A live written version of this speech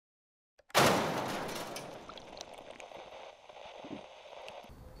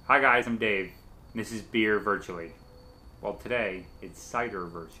Hi guys, I'm Dave. This is Beer Virtually. Well, today it's cider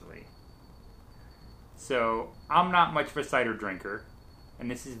virtually. So, I'm not much of a cider drinker,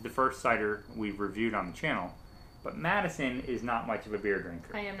 and this is the first cider we've reviewed on the channel. But Madison is not much of a beer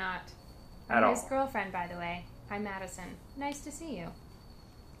drinker. I am not. At I'm his all. girlfriend, by the way. Hi, Madison. Nice to see you.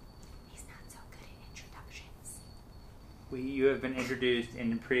 He's not so good at introductions. You have been introduced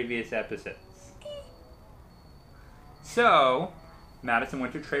in previous episodes. So, Madison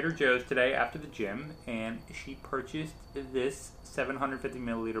went to Trader Joe's today after the gym, and she purchased this 750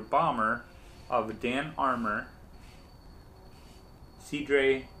 milliliter bomber of Dan Armour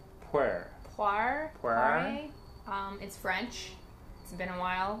Cidre Poire. Poire. It's French. It's been a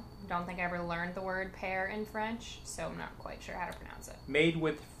while. Don't think I ever learned the word pear in French, so I'm not quite sure how to pronounce it. Made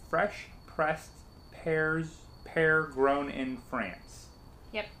with fresh pressed pear grown in France.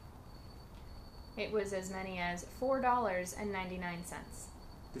 Yep. It was as many as $4.99.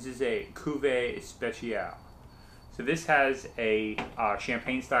 This is a cuvée spéciale. So this has a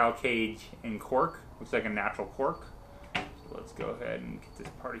champagne-style cage and cork. Looks like a natural cork. So let's go ahead and get this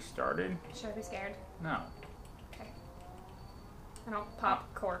party started. Should I be scared? No, Okay. I don't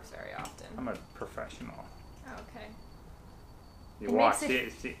pop corks very often. I'm a professional. Okay. You It watch,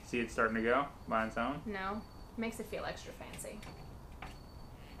 makes see it starting to go by its own? No. Makes it feel extra fancy.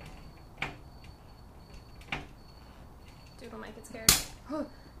 Dude will make it scared.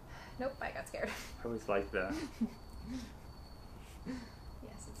 Nope, I got scared. I always like that.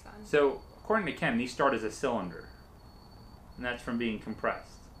 Yes, it's fun. So, according to Ken, these start as a cylinder. And that's from being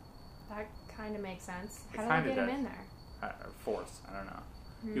compressed. That kind of makes sense. It How do kinda they get them does. in there? Force, I don't know.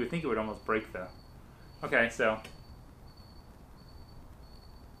 Hmm. You would think it would almost break though. Okay, so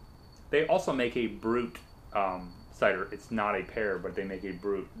they also make a brut cider. It's not a pear, but they make a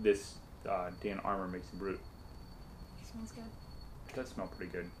brut. This Dan Armour makes a brut. Smells good. It does smell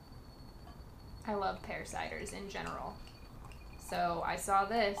pretty good. I love pear ciders in general. So I saw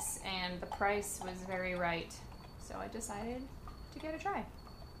this and the price was very right. So I decided to give it a try.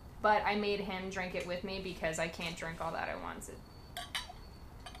 But I made him drink it with me because I can't drink all that at once.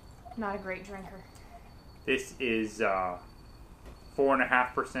 Not a great drinker. This is 4.5%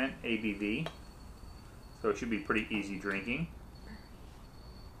 ABV, so it should be pretty easy drinking.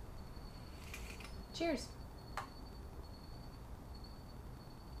 Cheers.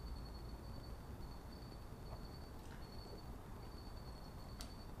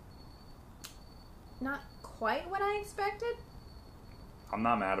 Not quite what I expected. I'm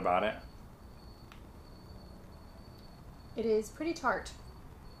not mad about it. It is pretty tart,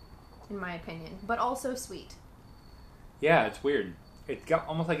 in my opinion, but also sweet. Yeah, it's weird. It's got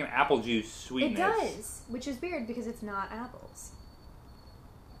almost like an apple juice sweetness. It does, which is weird because it's not apples.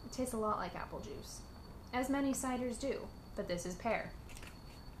 It tastes a lot like apple juice, as many ciders do, but this is pear.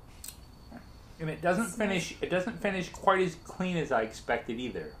 And it doesn't finish. It doesn't finish quite as clean as I expected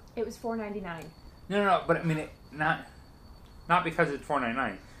either. It was $4.99. No. But I mean, not because it's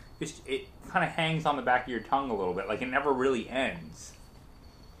 $4.99. Just it kind of hangs on the back of your tongue a little bit. Like it never really ends.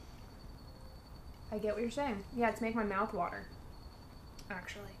 I get what you're saying. Yeah, it's making my mouth water.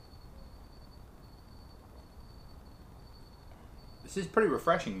 Actually. This is pretty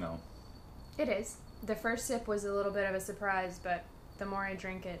refreshing, though. It is. The first sip was a little bit of a surprise, but the more I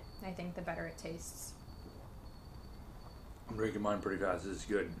drink it, I think the better it tastes. I'm drinking mine pretty fast. This is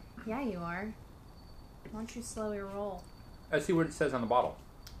good. Yeah, you are. Why don't you slow your roll? Let's see what it says on the bottle.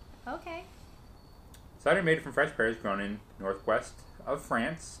 Okay. Cider made from fresh pears grown in northwest of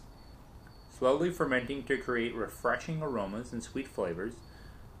France, slowly fermenting to create refreshing aromas and sweet flavors.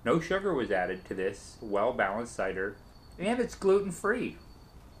 No sugar was added to this well-balanced cider, and it's gluten-free.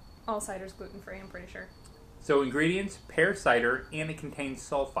 All cider's gluten-free, I'm pretty sure. So ingredients, pear cider, and it contains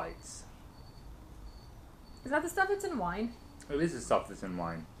sulfites. Is that the stuff that's in wine? It is the stuff that's in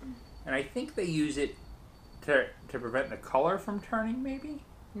wine. And I think they use it to prevent the color from turning, maybe?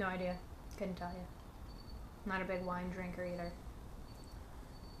 No idea. Couldn't tell you. Not a big wine drinker either.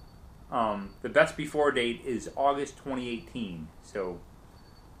 The best before date is August 2018, so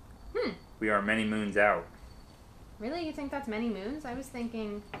we are many moons out. Really? You think that's many moons? I was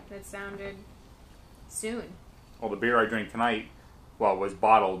thinking that sounded soon. Well, the beer I drank tonight, was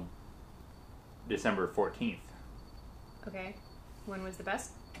bottled December 14th. Okay. When was the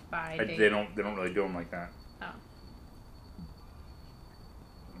best by date? They don't really do them like that. Oh.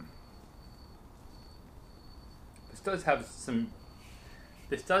 This does have some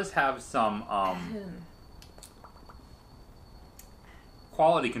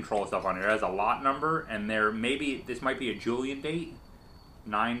quality control stuff on here. It has a lot number, and this might be a Julian date,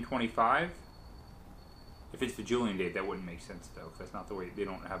 9/25. If it's the Julian date, that wouldn't make sense though, because that's not the way. They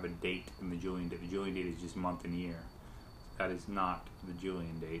don't have a date in the Julian date. The Julian date is just month and year. That is not the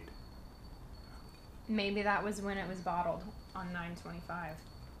Julian date. Maybe that was when it was bottled on 9/25.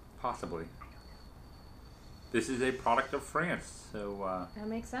 Possibly. This is a product of France, so That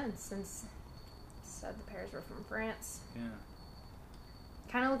makes sense since it said the pears were from France. yeah.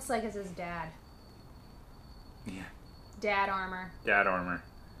 Kind of looks like it's his dad. Yeah. Dad armor. Dad armor.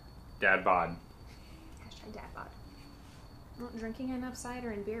 Dad bod. Hashtag dad bod. Well, drinking enough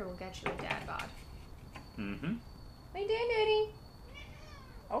cider and beer will get you a dad bod. Mm-hmm. Hey, Doody.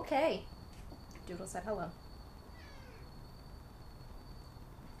 Okay. Doodle said hello.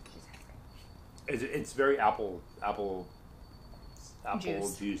 It's very apple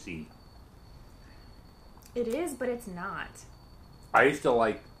Juice. juicy. It is, but it's not. I used to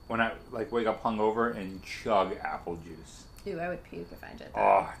like when I wake up hungover and chug apple juice. Ooh, I would puke if I did that.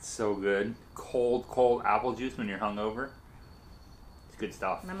 Oh, it's so good. Cold apple juice when you're hungover. It's good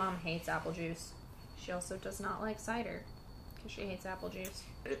stuff. My mom hates apple juice. She also does not like cider because she hates apple juice.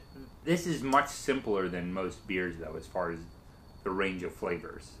 This is much simpler than most beers, though, as far as the range of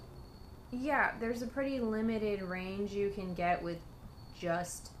flavors. Yeah, there's a pretty limited range you can get with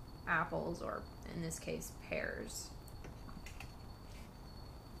just apples, or in this case, pears.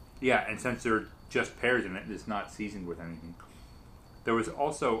 Yeah, and since they're just pears in it, it's not seasoned with anything. There was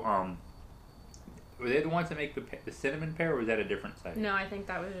also, were they the ones that make the cinnamon pear, or was that a different cider? No, I think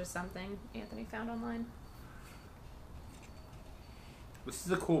that was just something Anthony found online. This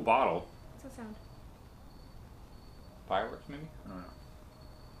is a cool bottle. What's that sound? Fireworks, maybe? I don't know.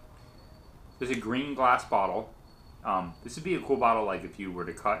 There's a green glass bottle. This would be a cool bottle, like if you were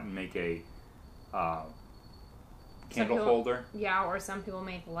to cut and make a candle holder. Yeah, or some people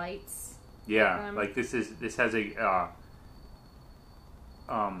make lights. Yeah, like this has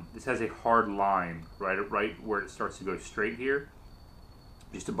a hard line right where it starts to go straight here,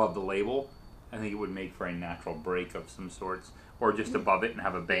 just above the label. I think it would make for a natural break of some sorts, or just above it and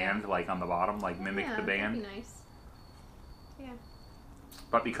have a band like on the bottom, like mimic the band. That'd be nice. Yeah.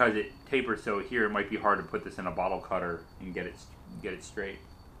 But because it tapers so here, it might be hard to put this in a bottle cutter and get it straight.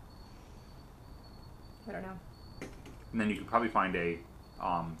 I don't know. And then you could probably find a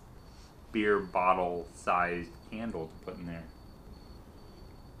beer bottle sized candle to put in there.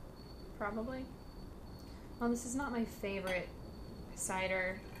 Probably. Well, this is not my favorite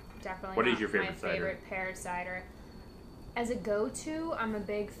cider. Definitely What not is your favorite my cider? favorite pear cider. As a go-to, I'm a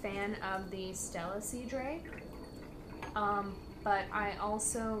big fan of the Stella Cidre. But I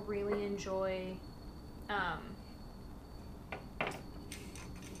also really enjoy, now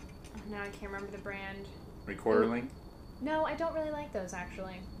I can't remember the brand. Recorderling? No, I don't really like those,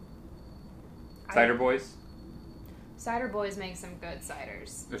 actually. Cider Boys? Cider Boys make some good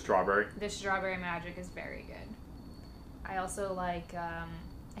ciders. The strawberry? The Strawberry Magic is very good. I also like, I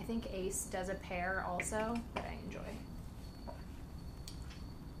think Ace does a pear also that I enjoy.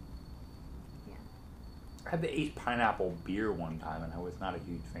 I had the Ace Pineapple beer one time, and I was not a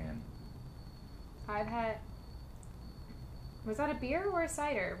huge fan. I've had... Was that a beer or a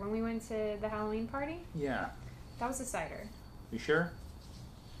cider when we went to the Halloween party? Yeah. That was a cider. You sure?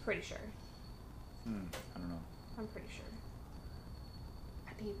 Pretty sure. I don't know. I'm pretty sure.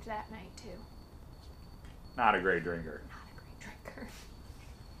 I peeped that night, too. Not a great drinker. Not a great drinker.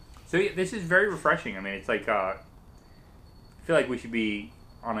 So yeah, this is very refreshing. I mean, it's like, I feel like we should be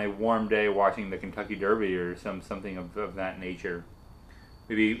on a warm day watching the Kentucky Derby or something of that nature.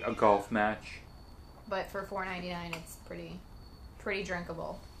 Maybe a golf match. But for $4.99, it's pretty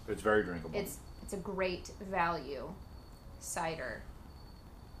drinkable. It's very drinkable. It's a great value cider.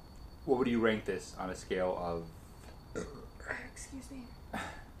 What would you rank this on a scale of... Excuse me.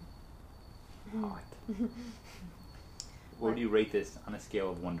 What? What would you rate this on a scale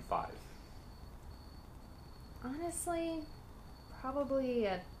of 1 to 5? Honestly, probably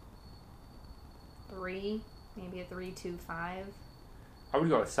a 3, maybe a 3.25. I would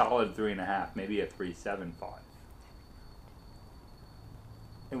go a solid 3.5, maybe a 3.75.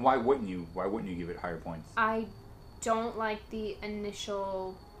 And why wouldn't you? Why wouldn't you give it higher points? I don't like the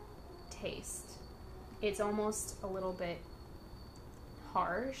initial taste. It's almost a little bit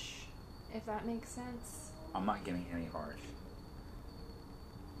harsh, if that makes sense. I'm not getting any harsh.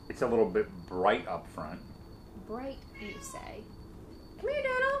 It's a little bit bright up front. Bright, you say. Come here,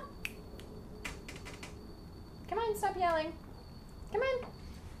 Doodle. Come on, stop yelling. Come in.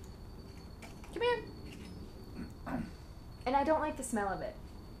 Come here. And I don't like the smell of it.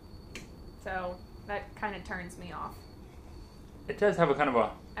 So that kind of turns me off. It does have a kind of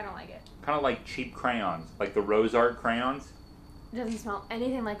a... I don't like it. Kind of like cheap crayons. Like the Rose Art crayons. It doesn't smell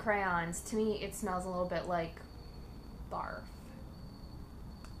anything like crayons. To me, it smells a little bit like barf.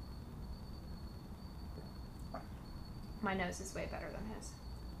 My nose is way better than his.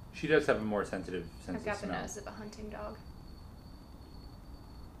 She does have a more sensitive sense I've got of the smell. nose of a hunting dog.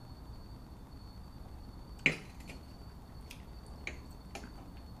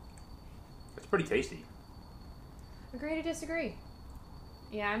 It's pretty tasty. Agree to disagree.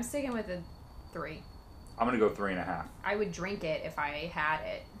 Yeah, I'm sticking with a 3. I'm gonna go 3.5. I would drink it if I had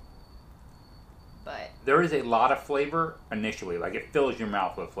it. But There is a lot of flavor initially, like it fills your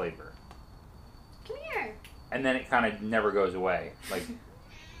mouth with flavor, come here. and then it kind of never goes away. Like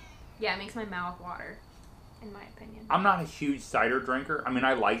Yeah, it makes my mouth water, in my opinion. I'm not a huge cider drinker. I mean,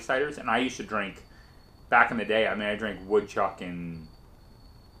 I like ciders, and I used to drink back in the day. I mean, I drank woodchuck, and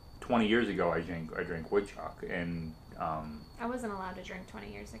 20 years ago, I drank woodchuck, and I wasn't allowed to drink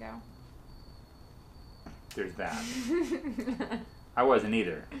 20 years ago. there's that. I wasn't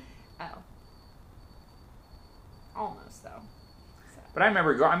either. Oh. Almost, though. So. But I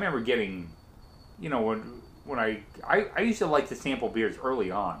remember getting, you know, when I used to like to sample beers early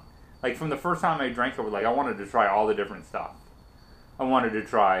on. Like from the first time I drank it, I wanted to try all the different stuff. I wanted to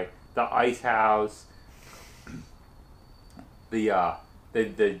try the Ice House, the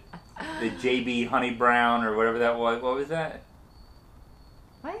JB Honey Brown or whatever that was. What was that?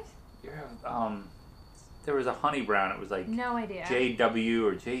 What? Yeah, there was a honey brown. It was like No idea. JW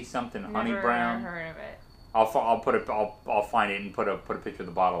or J something Never honey brown. heard of it. I'll find it and put a picture of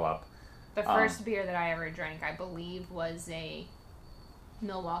the bottle up. The first beer that I ever drank, I believe, was a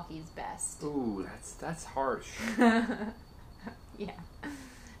Milwaukee's Best. Ooh, that's harsh. Yeah.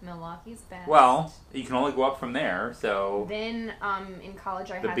 Milwaukee's Best. Well, you can only go up from there, so... Then, in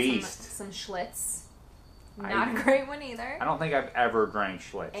college, I The had Beast. some Schlitz. Not a great one either. I don't think I've ever drank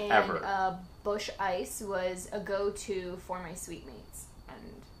Schlitz, And ever. Busch Ice was a go-to for my sweetmeats.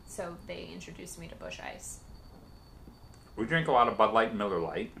 And so they introduced me to Busch Ice. We drink a lot of Bud Light and Miller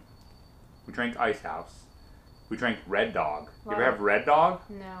Lite. We drank Ice House. We drank Red Dog. You ever have Red Dog?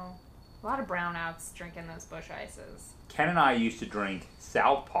 No. A lot of brownouts drinking those Busch Ices. Ken and I used to drink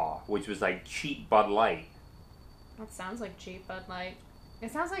Southpaw, which was like cheap Bud Light. That sounds like cheap Bud Light.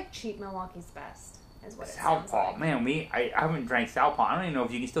 It sounds like cheap Milwaukee's Best, is what it sounds Southpaw. like. Man, I haven't drank Southpaw. I don't even know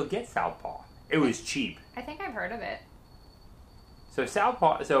if you can still get Southpaw. It was cheap. I think I've heard of it. So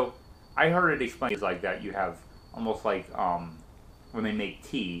Southpaw, I heard it explained as like that you have almost like when they make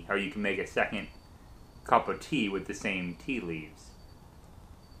tea, or you can make a second cup of tea with the same tea leaves.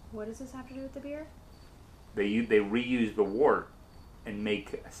 What does this have to do with the beer? They reuse the wort and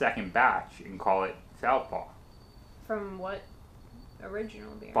make a second batch and call it Southpaw. From what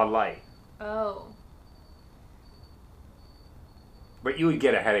original beer? Bud Light. Oh. But you would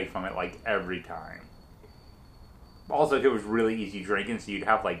get a headache from it like every time. Also, it was really easy drinking, so you'd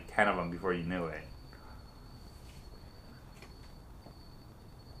have like 10 of them before you knew it.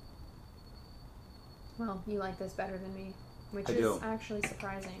 Well, you like this better than me, which I is do. actually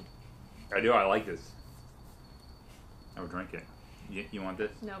surprising. I do. I like this. I would drink it. You want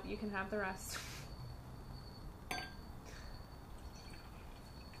this? Nope, you can have the rest.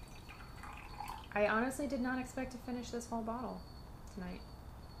 I honestly did not expect to finish this whole bottle tonight.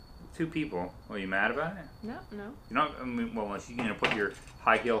 2 people. Are you mad about it? No. You're not. I mean, well, unless you're gonna put your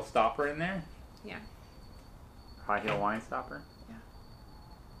high heel stopper in there. Yeah. High heel wine stopper.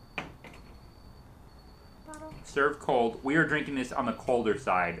 Bottle. Served cold. We are drinking this on the colder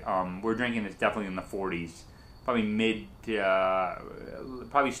side. We're drinking this definitely in the 40s. Probably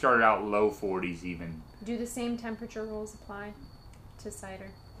probably started out low 40s even. Do the same temperature rules apply to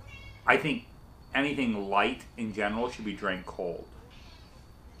cider? I think anything light in general should be drank cold.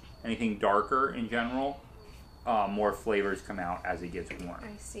 Anything darker in general, more flavors come out as it gets warm.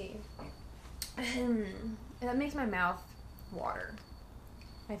 I see. That makes my mouth water.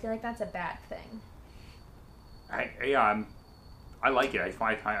 I feel like that's a bad thing. I like it.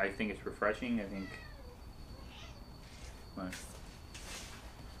 I think it's refreshing. I think. But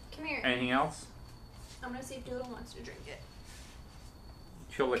Come here. anything else? I'm gonna see if Doodle wants to drink it.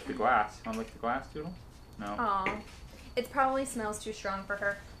 She'll lick the glass. You want to lick the glass, Doodle? No. Aw. It probably smells too strong for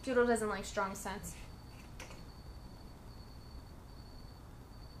her. Doodle doesn't like strong scents.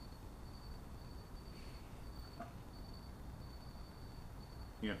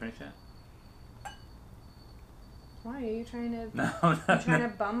 You gonna finish that? Why are you trying to? No, You trying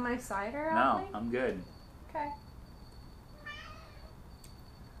to bum my cider out? No, I'm good. Okay.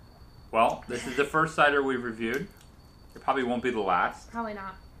 Well, this is the first cider we've reviewed. It probably won't be the last Probably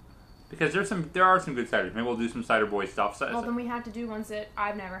not. because there are some good ciders. Maybe we'll do some cider boy stuff. Well, then we have to do ones that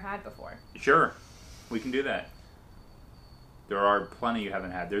I've never had before. Sure, we can do that. There are plenty you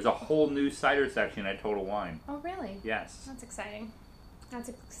haven't had. There's a whole new cider section at Total Wine. Oh, really? Yes. That's exciting. That's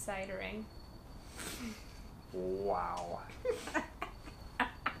exciting. Wow.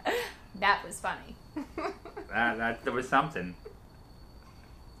 That was funny. That was something.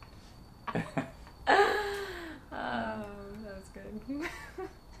 Oh, that was good.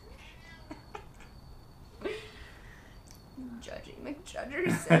 Judgy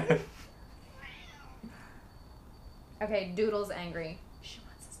McJudgerson. Okay, Doodle's angry. She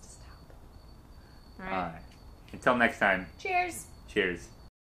wants us to stop. All right. All right. Until next time. Cheers. Cheers.